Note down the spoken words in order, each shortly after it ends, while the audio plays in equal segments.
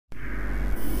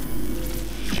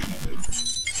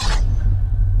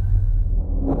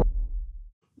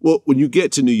Well, when you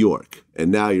get to New York,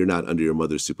 and now you're not under your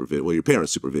mother's supervision, well, your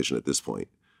parents' supervision at this point,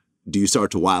 do you start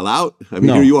to wild out? I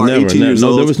mean, here you are, never, 18 years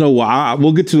old. No, there was no wild.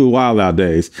 We'll get to the wild out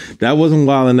days. That wasn't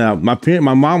wilding out. My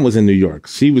mom was in New York.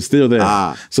 She was still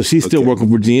there. So she's still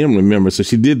working for GM, remember? So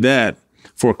she did that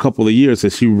for a couple of years. So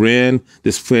she ran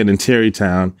this plant in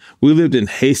Tarrytown. We lived in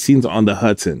Hastings on the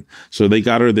Hudson. So they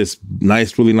got her this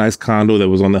really nice condo that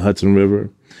was on the Hudson River.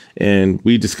 And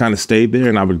we just kind of stayed there,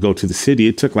 and I would go to the city.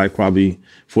 It took like probably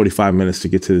 45 minutes to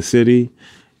get to the city.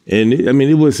 And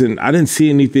I didn't see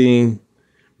anything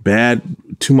bad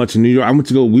too much in New York.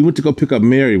 We went to go pick up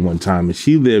Mary one time, and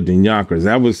she lived in Yonkers.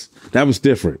 That was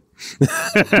different.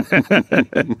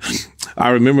 I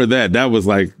remember that. That was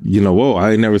like, whoa,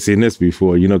 I ain't never seen this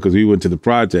before, because we went to the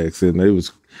projects, and we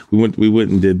went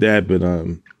and did that. But,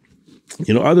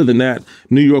 other than that,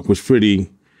 New York was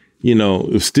pretty, it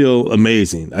was still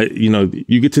amazing.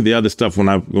 You get to the other stuff when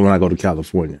I go to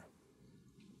California.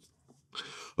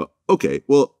 Okay.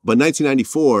 Well, but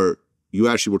 1994, you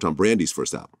actually worked on Brandy's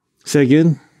first album. Say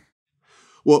again?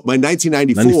 Well, by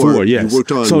 1994, yes. You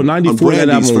worked on So 94, that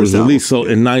album was released. So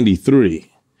in 93,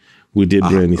 we did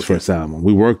Brandy's first album.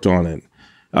 We worked on it.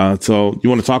 So you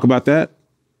want to talk about that?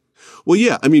 Well,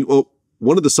 yeah. I mean,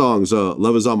 one of the songs,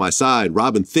 Love Is On My Side,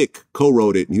 Robin Thicke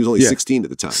co-wrote it, and he was only 16 at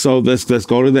the time. So let's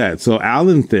go to that. So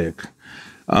Alan Thicke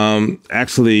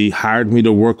actually hired me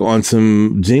to work on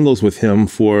some jingles with him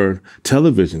for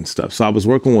television stuff. So I was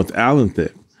working with Alan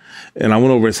Thicke, and I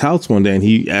went over his house one day, and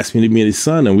he asked me to meet his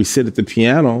son, and we sit at the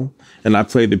piano, and I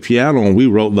played the piano, and we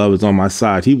wrote Love Is On My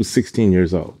Side. He was 16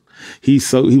 years old. He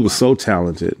was so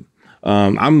talented.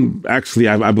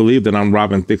 I believe that I'm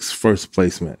Robin Thicke's first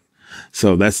placement.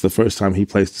 So that's the first time he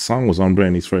placed a song was on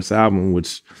Brandy's first album,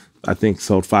 which I think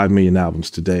sold 5 million albums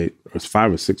to date, or it's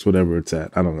 5 or 6, whatever it's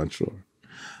at. I'm not sure.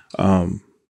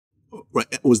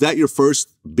 Right. Was that your first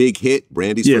big hit,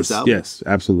 Brandy's first album? Yes,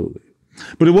 absolutely.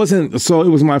 But it wasn't, so it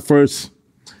was my first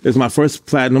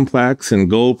platinum plaques and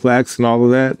gold plaques and all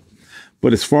of that.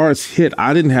 But as far as hit,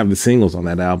 I didn't have the singles on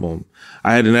that album.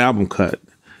 I had an album cut.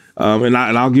 And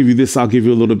I'll give you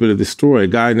a little bit of this story. A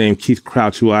guy named Keith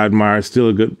Crouch, who I admire,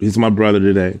 he's my brother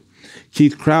today.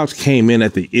 Keith Crouch came in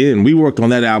at the end. We worked on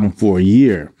that album for a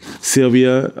year.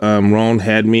 Sylvia Rohn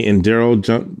had me, and Daryl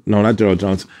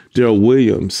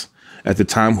Williams at the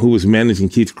time, who was managing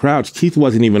Keith Crouch. Keith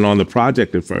wasn't even on the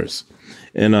project at first.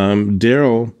 And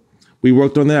Daryl, we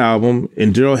worked on the album,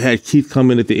 and Daryl had Keith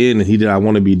come in at the end, and he did I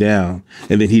Want to Be Down.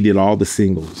 And then he did all the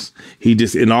singles.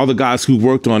 And all the guys who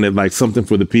worked on it, like Something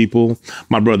for the People,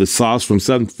 my brother Sauce from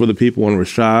Something for the People, and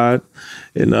Rashad.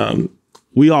 And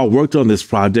we all worked on this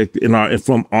project in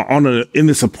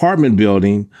this apartment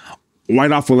building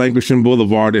right off of Lankershim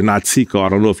Boulevard in Otsego. I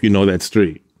don't know if you know that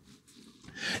street.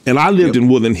 And I lived in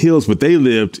Woodland Hills, but they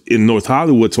lived in North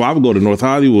Hollywood. So I would go to North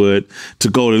Hollywood to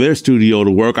go to their studio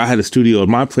to work. I had a studio at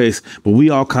my place, but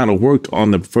we all kind of worked on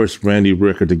the first Brandy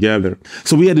record together.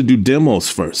 So we had to do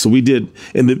demos first. So we did,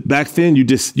 back then you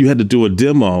had to do a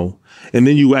demo, and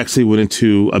then you actually went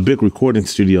into a big recording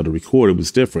studio to record. It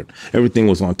was different. Everything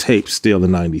was on tape still in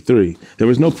 93. There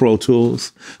was no Pro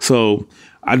Tools. So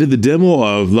I did the demo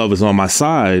of Love Is On My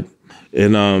Side.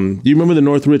 And do you remember the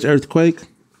Northridge earthquake?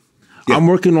 Yeah. I'm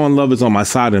working on Love Is On My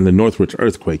Side, and the Northridge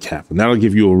earthquake happened. That'll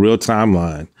give you a real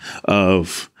timeline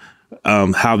of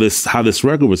how this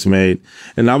record was made.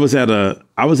 And I was at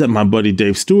my buddy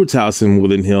Dave Stewart's house in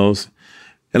Woodland Hills,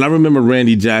 and I remember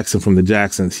Randy Jackson from the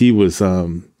Jacksons. He was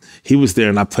there,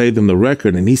 and I played them the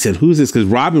record, and he said, "Who's this?" Because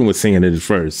Robin was singing it at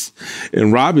first,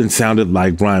 and Robin sounded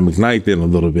like Brian McKnight then a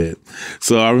little bit.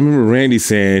 So I remember Randy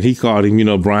saying he called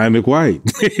him, Brian McWhite.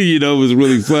 It was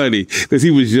really funny because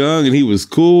he was young and he was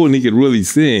cool and he could really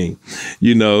sing,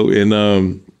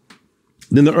 and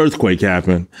then the earthquake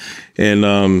happened, and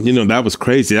that was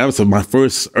crazy. That was my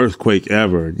first earthquake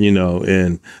ever,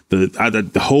 and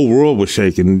the whole world was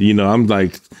shaking. I'm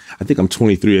like, I think I'm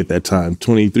 23 at that time,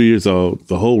 23 years old.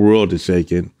 The whole world is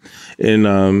shaking, and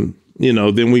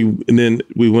then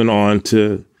we went on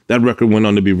to, that record went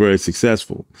on to be very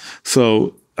successful.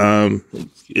 So and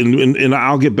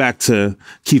I'll get back to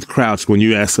Keith Crouch when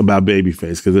you ask about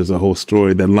Babyface, because there's a whole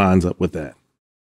story that lines up with that.